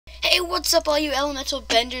Hey, what's up all you elemental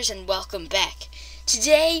benders, and welcome back.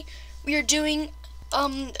 Today we are doing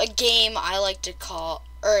a game I like to call,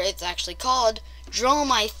 or it's actually called Draw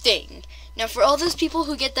My Thing. Now for all those people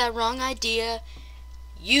who get that wrong idea,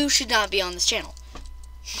 you should not be on this channel.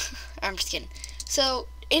 I'm just kidding. So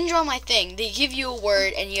in Draw My Thing, they give you a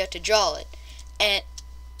word and you have to draw it.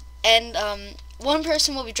 And one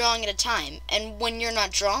person will be drawing at a time, and when you're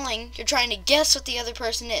not drawing, you're trying to guess what the other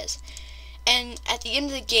person is. And at the end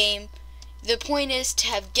of the game, the point is to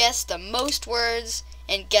have guessed the most words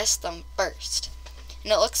and guess them first.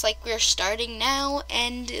 And it looks like we're starting now,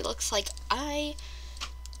 and it looks like I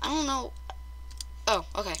don't know. Oh,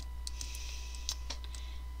 okay.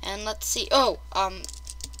 And let's see. Oh,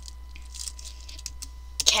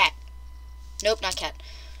 cat. Nope, not cat.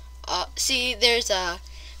 See, there's a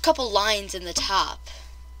couple lines in the top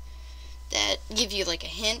that give you like a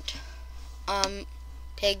hint.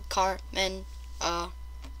 Pig, car, men, pup.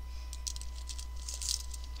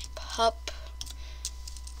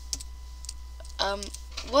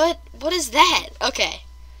 What is that? Okay.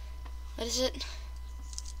 What is it?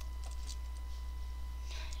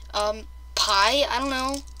 Pie? I don't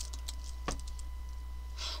know.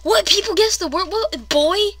 What? People guess the word? What?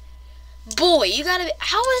 Boy? Boy, you gotta be,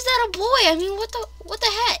 how is that a boy? I mean, what the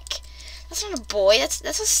heck? That's not a boy, that's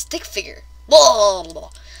a stick figure. Blah, blah,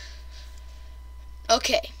 blah.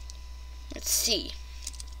 Okay, let's see.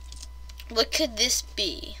 What could this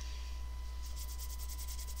be?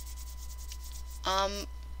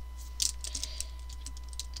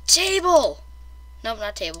 Table! Nope,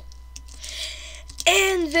 not table.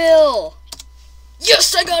 Anvil!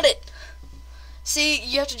 Yes, I got it! See,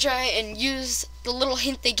 you have to try and use the little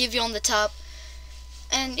hint they give you on the top.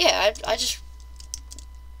 And yeah,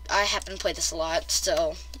 I happen to play this a lot,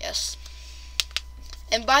 so yes.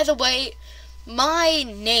 And by the way, my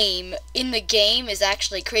name in the game is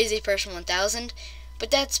actually Crazy Person 1000,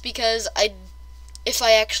 but that's because if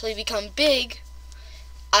I actually become big,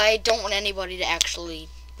 I don't want anybody to actually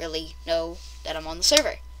really know that I'm on the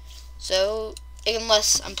server. So,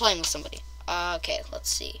 unless I'm playing with somebody. Okay,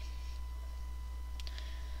 let's see.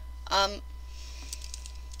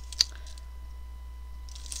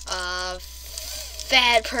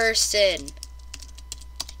 Fat person.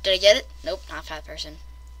 Did I get it? Nope, not fat person.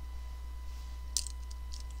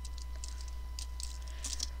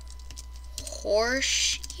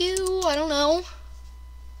 Horseshoe? I don't know.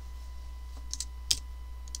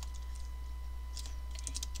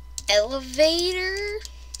 Elevator?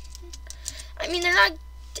 I mean, they're not...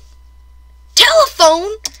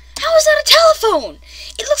 Telephone? How is that a telephone?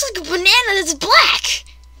 It looks like a banana that's black.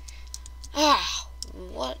 Ah,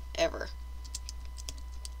 whatever.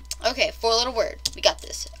 Okay, 4-letter word. We got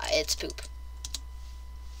this. It's poop.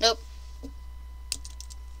 Nope.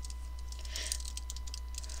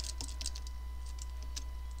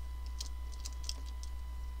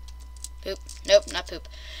 Poop. Nope, not poop.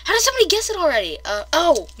 How did somebody guess it already?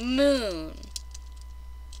 Oh, moon.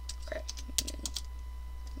 Crap.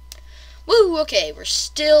 Woo, okay, we're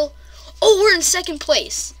still... Oh, we're in second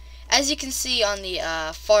place. As you can see on the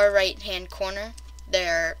far right-hand corner,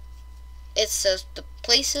 there, it says the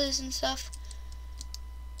places and stuff.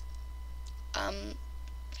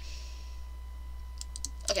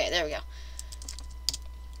 Okay, there we go.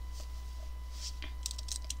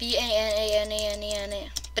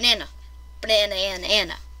 B-A-N-A-N-A-N-A-N-A. Banana. Banana, Anna,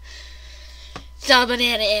 Anna. It's not a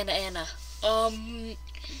banana, Anna, Anna.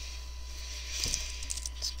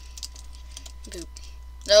 Poop.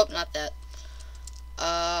 Nope, not that.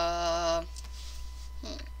 I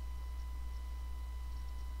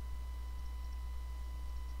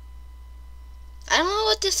don't know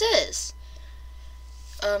what this is.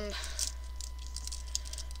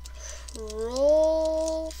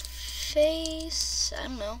 Roll face. I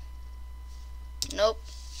don't know. Nope.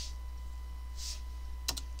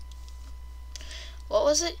 What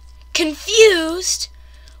was it? Confused?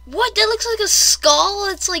 What? That looks like a skull.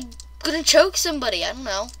 It's like gonna choke somebody. I don't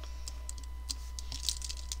know.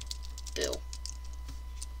 Boo.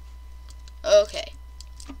 Okay.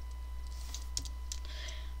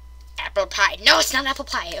 Apple pie. No, it's not apple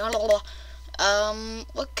pie.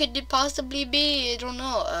 What could it possibly be? I don't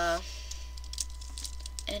know.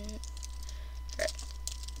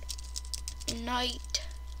 Night.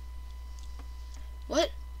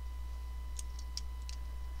 What?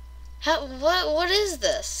 What is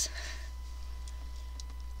this?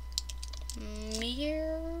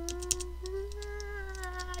 Mirror?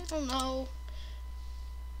 I don't know.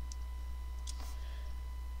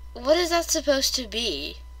 What is that supposed to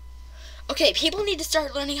be? Okay, people need to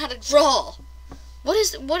start learning how to draw. What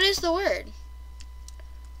is the word?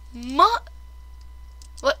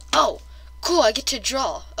 What? Oh, cool, I get to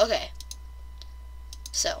draw. Okay.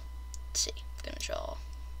 So, let's see. I'm gonna draw.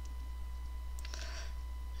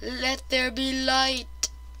 Let there be light.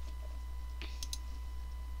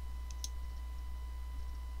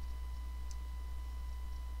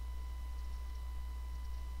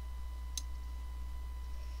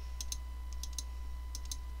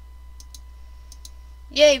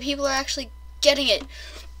 Yay, people are actually getting it.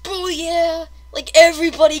 Oh yeah, like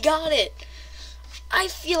everybody got it. I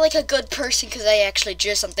feel like a good person because I actually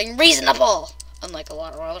drew something reasonable. Unlike a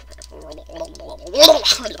lot of other people.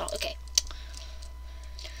 Okay.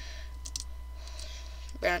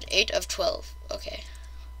 Round 8 of 12. Okay.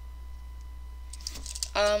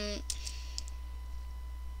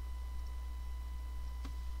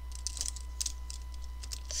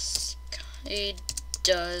 Sky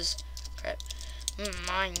does crap.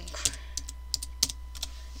 Minecraft.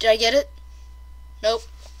 Did I get it? Nope.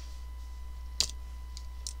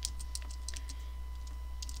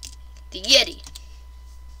 The Yeti.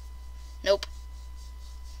 Nope.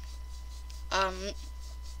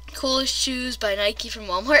 Coolest shoes by Nike from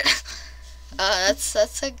Walmart.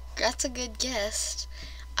 That's a good guess.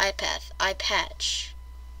 iPatch.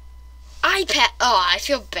 Oh, I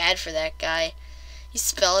feel bad for that guy. He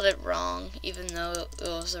spelled it wrong, even though it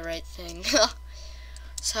was the right thing.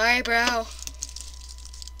 Sorry, bro.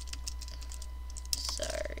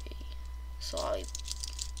 Sorry,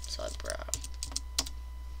 bro.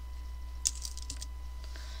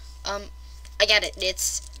 I got it.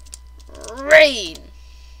 It's rain.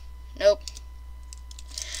 Nope.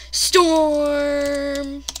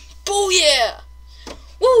 Storm. Booyah!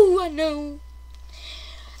 Woo! I know.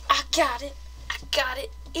 I got it.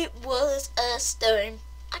 It was a storm.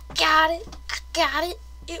 I got it.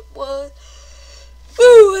 It was.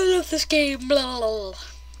 Woo! I love this game. Blah, blah, blah.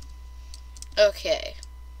 Okay.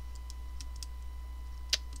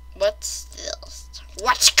 What's this?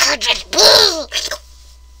 What could it be?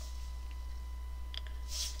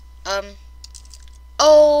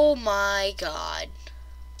 Oh my god.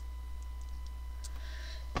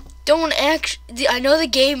 Don't I know the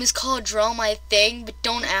game is called Draw My Thing, but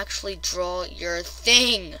don't actually draw your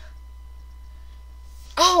thing.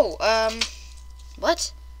 Oh,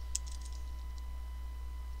 what?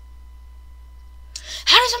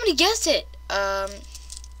 How did somebody guess it?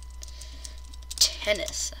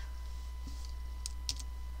 Tennis.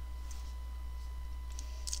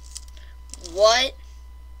 What?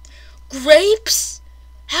 Grapes?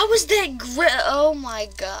 How was that oh my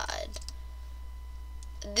god.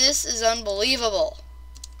 This is unbelievable.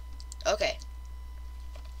 Okay.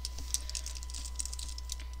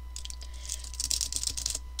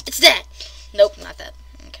 It's that. Nope, not that.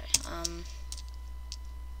 Okay.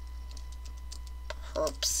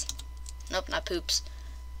 Poops. Nope, not poops.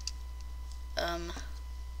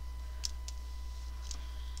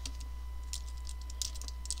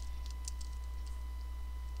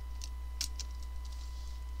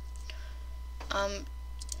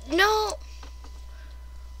 No.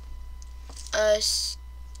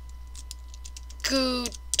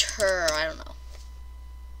 Scooter. I don't know.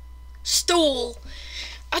 Stool.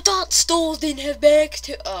 I thought stools didn't have backs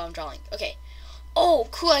too. Oh, I'm drawing. Okay. Oh,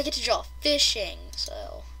 cool. I get to draw fishing.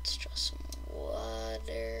 So let's draw some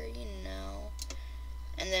water, you know.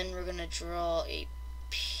 And then we're gonna draw a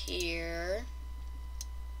pier.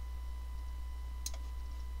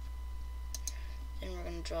 And we're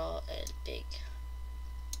gonna draw a big.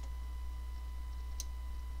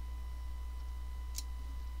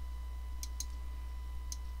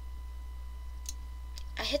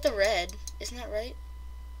 I hit the red. Isn't that right?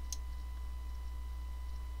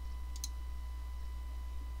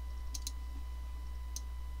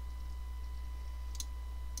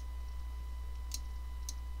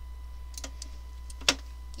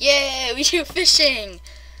 Yeah, we do fishing.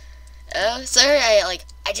 Oh, sorry, I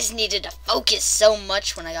just needed to focus so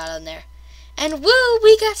much when I got on there. And woo,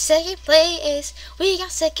 we got second place. Ooh,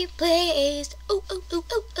 ooh, ooh,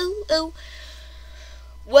 ooh, ooh, ooh.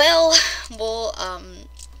 Well,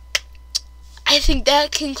 I think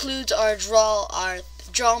that concludes our draw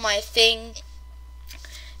my thing.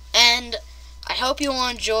 And I hope you all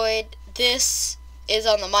enjoyed. This is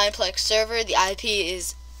on the Mineplex server. The IP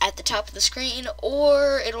is at the top of the screen,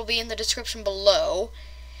 or it'll be in the description below.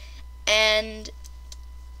 And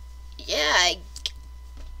yeah,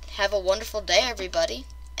 have a wonderful day, everybody.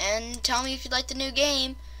 And tell me if you like the new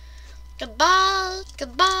game. Goodbye.